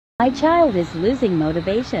My child is losing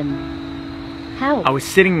motivation. How? I was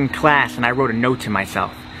sitting in class and I wrote a note to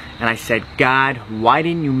myself. And I said, God, why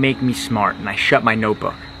didn't you make me smart? And I shut my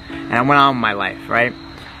notebook. And I went on with my life, right?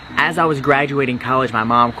 As I was graduating college, my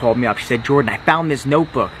mom called me up. She said, Jordan, I found this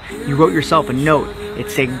notebook. You wrote yourself a note.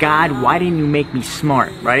 It said, God, why didn't you make me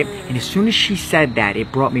smart, right? And as soon as she said that,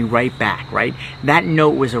 it brought me right back, right? That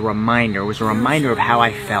note was a reminder. It was a reminder of how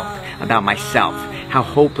I felt about myself, how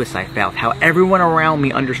hopeless I felt, how everyone around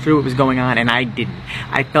me understood what was going on and I didn't.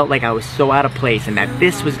 I felt like I was so out of place and that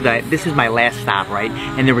this is my last stop, right?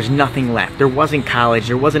 And there was nothing left. There wasn't college.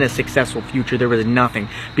 There wasn't a successful future. There was nothing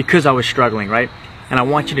because I was struggling, right? And I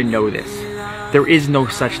want you to know this. There is no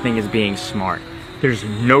such thing as being smart. There's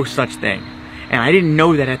no such thing. And I didn't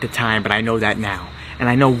know that at the time, but I know that now. And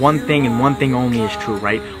I know one thing and one thing only is true,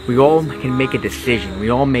 right? We all can make a decision. We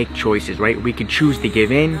all make choices, right? We can choose to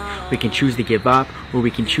give in, we can choose to give up, or we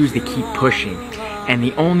can choose to keep pushing. And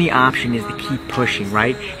the only option is to keep pushing,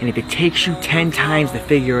 right? And if it takes you 10 times to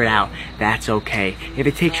figure it out, that's okay. If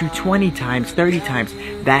it takes you 20 times, 30 times,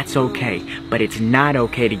 that's okay. But it's not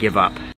okay to give up.